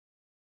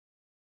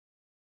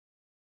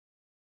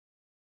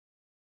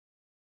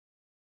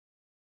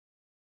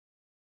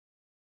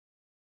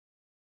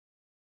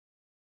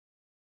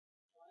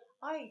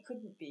I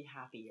couldn't be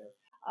happier.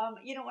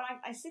 When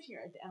I sit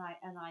here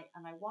and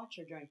I watch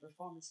her during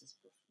performances,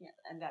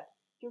 and that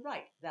you're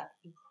right, that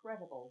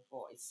incredible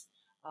voice,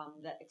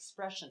 that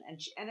expression,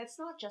 and it's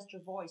not just her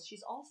voice;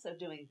 she's also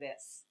doing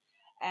this,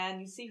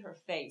 and you see her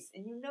face,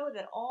 and you know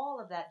that all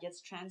of that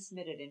gets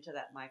transmitted into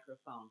that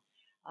microphone.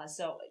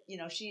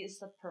 She is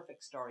the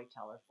perfect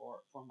storyteller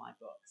for my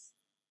books.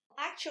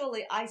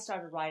 Actually, I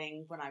started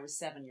writing when I was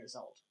 7 years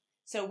old.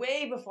 So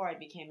way before I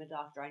became a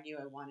doctor, I knew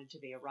I wanted to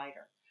be a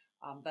writer.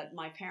 But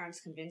my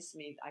parents convinced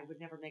me I would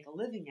never make a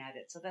living at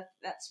it. So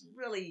that's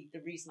really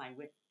the reason I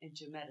went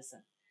into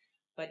medicine.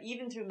 But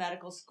even through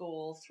medical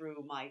school,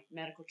 through my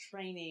medical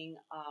training,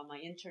 my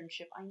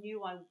internship, I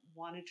knew I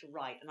wanted to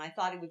write, and I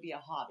thought it would be a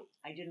hobby.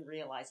 I didn't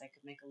realize I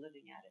could make a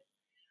living at it.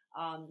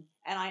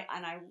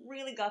 And I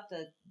really got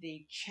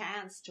the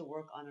chance to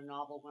work on a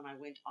novel when I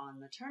went on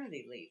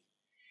maternity leave.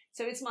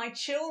 So it's my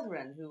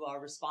children who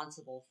are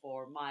responsible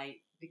for my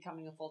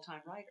becoming a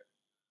full-time writer.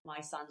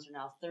 My sons are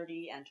now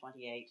 30 and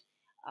 28.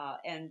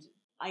 And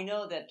I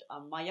know that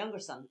my younger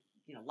son,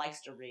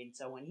 likes to read.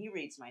 So when he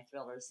reads my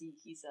thrillers,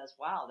 he says,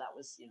 "Wow, that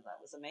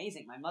was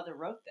amazing. My mother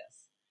wrote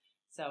this."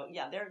 So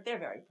yeah, they're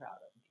very proud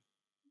of me.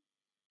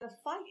 The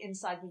fight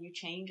inside when you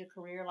change a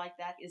career like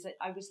that is that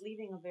I was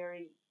leaving a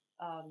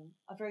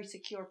very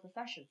secure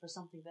profession for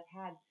something that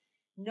had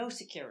no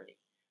security.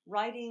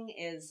 Writing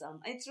is,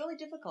 it's really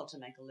difficult to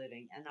make a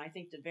living, and I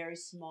think the very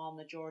small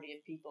majority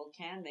of people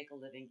can make a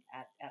living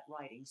at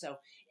writing. So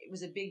it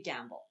was a big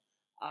gamble.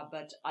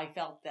 But I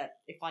felt that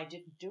if I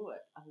didn't do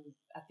it,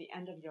 at the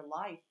end of your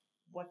life,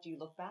 what do you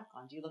look back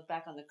on? Do you look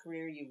back on the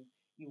career you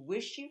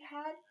wish you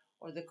had,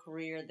 or the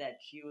career that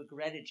you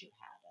regretted you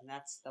had? And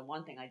that's the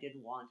one thing I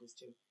didn't want, is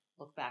to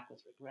look back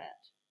with regret.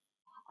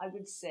 I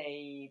would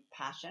say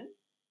passion,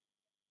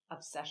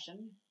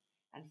 obsession,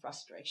 and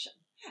frustration.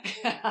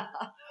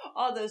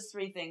 All those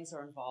three things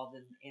are involved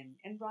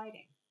in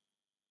writing.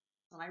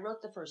 When I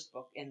wrote the first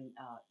book in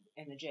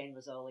the Jane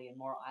Rizzoli and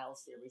More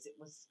Isles series, it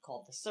was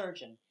called The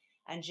Surgeon.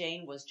 And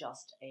Jane was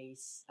just a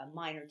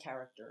minor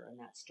character in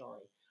that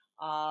story.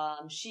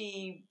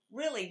 She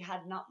really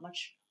had not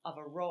much of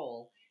a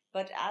role,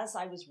 but as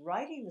I was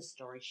writing the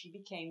story, she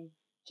became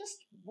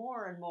just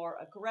more and more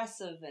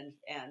aggressive,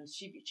 and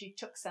she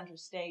took center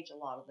stage a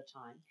lot of the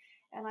time.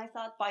 And I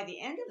thought, by the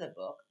end of the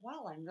book,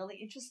 wow, I'm really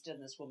interested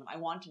in this woman. I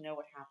want to know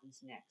what happens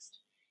next.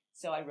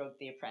 So I wrote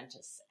The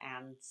Apprentice,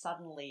 and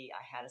suddenly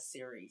I had a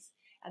series.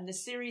 And the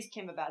series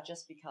came about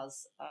just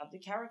because the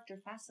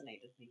character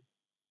fascinated me.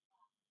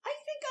 I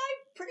think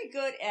I'm pretty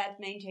good at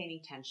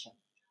maintaining tension.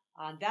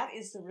 That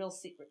is the real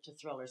secret to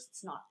thrillers.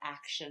 It's not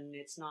action.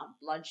 It's not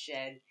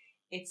bloodshed.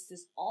 It's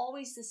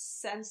always this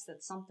sense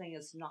that something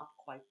is not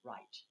quite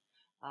right.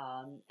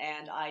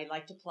 And I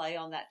like to play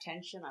on that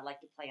tension. I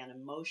like to play on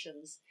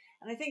emotions.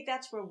 And I think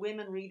that's where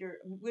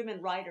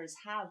women writers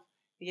have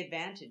the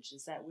advantage,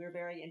 is that we're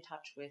very in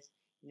touch with,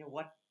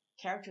 what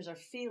characters are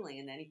feeling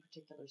in any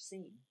particular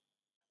scene.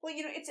 Well,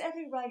 it's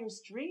every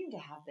writer's dream to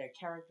have their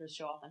characters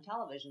show up on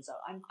television. So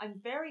I'm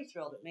very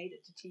thrilled it made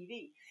it to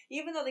TV,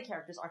 even though the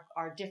characters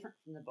are different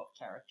from the book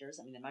characters.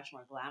 I mean, they're much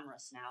more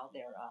glamorous now.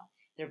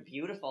 They're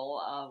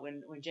beautiful.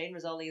 When Jane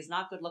Rizzoli is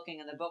not good looking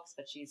in the books,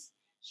 but she's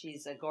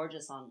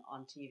gorgeous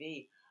on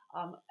TV.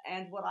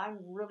 And what I'm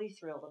really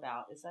thrilled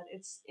about is that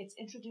it's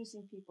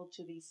introducing people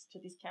to these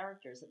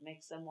characters. It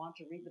makes them want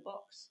to read the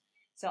books.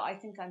 So I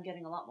think I'm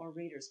getting a lot more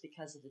readers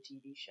because of the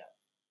TV show.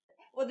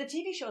 Well, the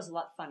TV show is a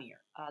lot funnier.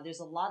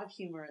 There's a lot of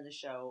humor in the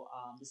show.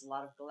 There's a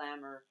lot of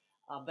glamour,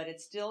 but it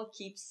still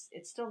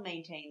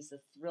maintains the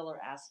thriller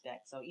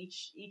aspect. So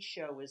each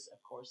show is,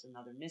 of course,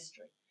 another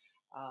mystery.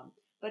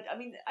 But I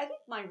mean, I think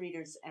my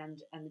readers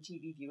and the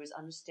TV viewers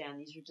understand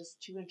these are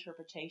just two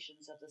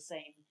interpretations of the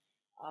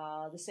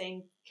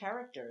same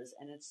characters,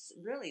 and it's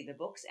really, the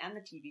books and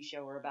the TV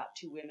show are about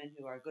two women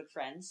who are good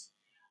friends,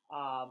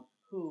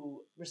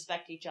 who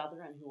respect each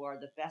other and who are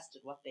the best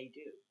at what they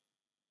do.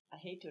 I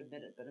hate to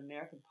admit it, but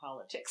American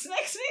politics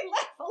makes me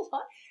laugh a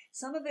lot.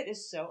 Some of it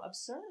is so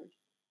absurd.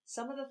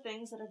 Some of the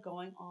things that are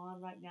going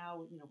on right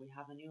now, we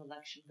have a new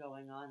election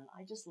going on.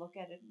 I just look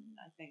at it and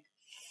I think,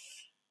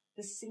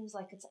 this seems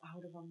like it's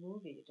out of a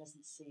movie. It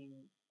doesn't seem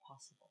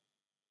possible.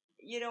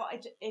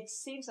 It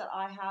seems that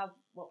I have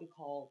what we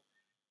call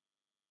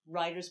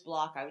writer's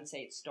block. I would say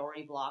it's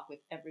story block with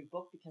every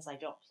book, because I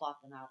don't plot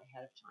them out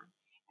ahead of time.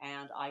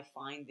 And I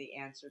find the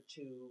answer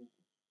to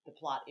the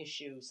plot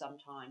issue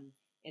sometime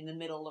in the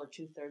middle or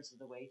 2/3 of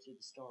the way through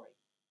the story.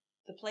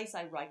 The place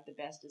I write the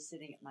best is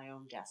sitting at my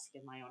own desk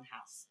in my own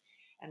house.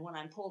 And when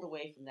I'm pulled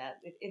away from that,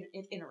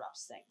 it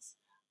interrupts things.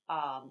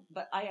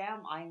 But I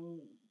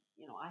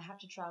have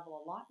to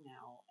travel a lot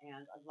now.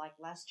 And like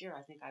last year,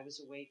 I think I was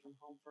away from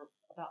home for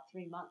about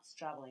 3 months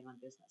traveling on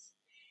business.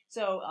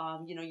 So,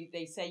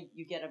 they say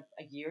you get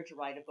a year to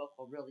write a book.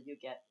 Well, really, you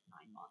get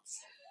 9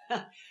 months.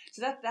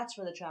 So that's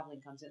where the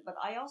traveling comes in. But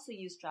I also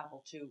use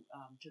travel to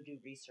do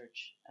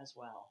research as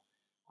well.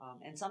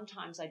 And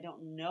sometimes I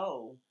don't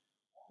know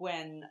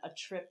when a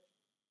trip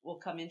will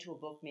come into a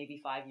book,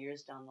 maybe 5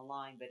 years down the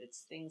line, but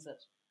it's things that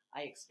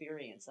I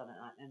experience,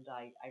 and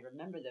I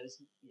remember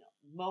those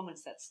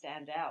moments that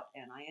stand out,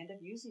 and I end up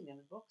using them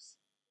in books.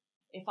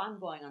 If I'm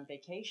going on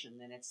vacation,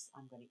 then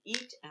I'm going to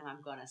eat, and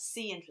I'm going to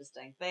see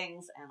interesting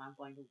things, and I'm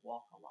going to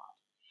walk a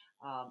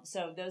lot.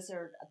 So those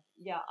are,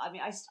 I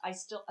mean, I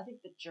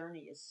think the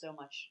journey is so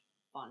much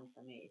fun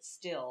for me. It's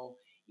still,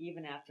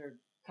 even after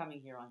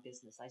coming here on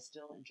business, I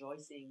still enjoy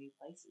seeing new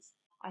places.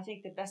 I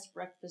think the best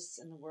breakfasts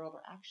in the world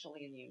are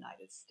actually in the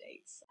United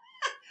States.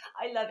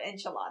 I love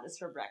enchiladas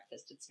for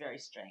breakfast. It's very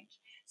strange.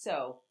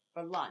 So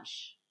for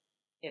lunch,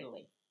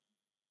 Italy.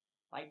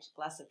 Right?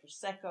 Glass of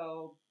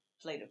Prosecco,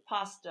 plate of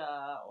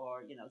pasta,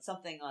 or,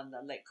 something on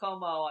the Lake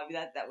Como. I mean,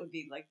 that would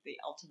be like the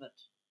ultimate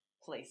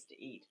place to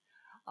eat.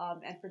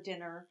 And for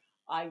dinner,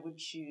 I would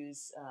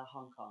choose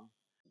Hong Kong.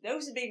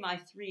 Those would be my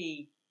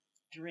 3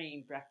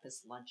 dream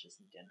breakfast, lunches,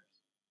 and dinners.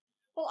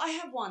 Well, I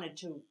have wanted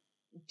to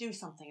do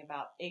something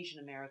about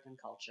Asian American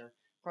culture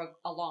for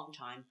a long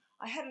time.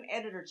 I had an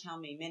editor tell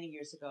me many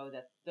years ago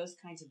that those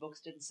kinds of books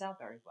didn't sell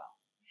very well.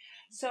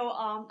 So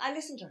I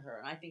listened to her,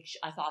 and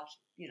I thought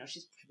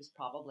she was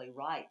probably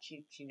right.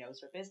 She knows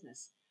her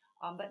business.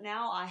 But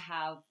now I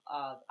have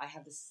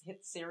this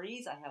hit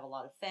series. I have a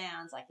lot of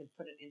fans. I could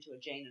put it into a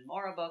Jane and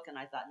Maura book, and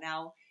I thought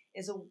now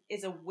is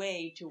a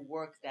way to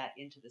work that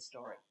into the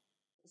story.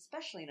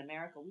 Especially in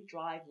America, we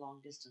drive long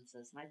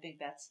distances, and I think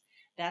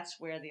that's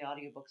where the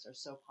audiobooks are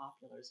so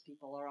popular. As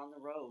people are on the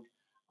road,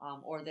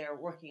 or they're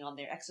working on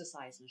their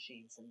exercise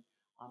machines, and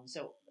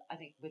so I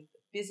think with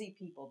busy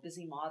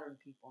modern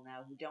people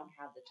now who don't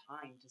have the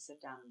time to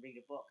sit down and read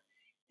a book,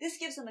 this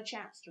gives them a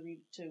chance to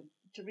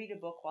read a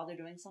book while they're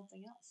doing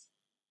something else.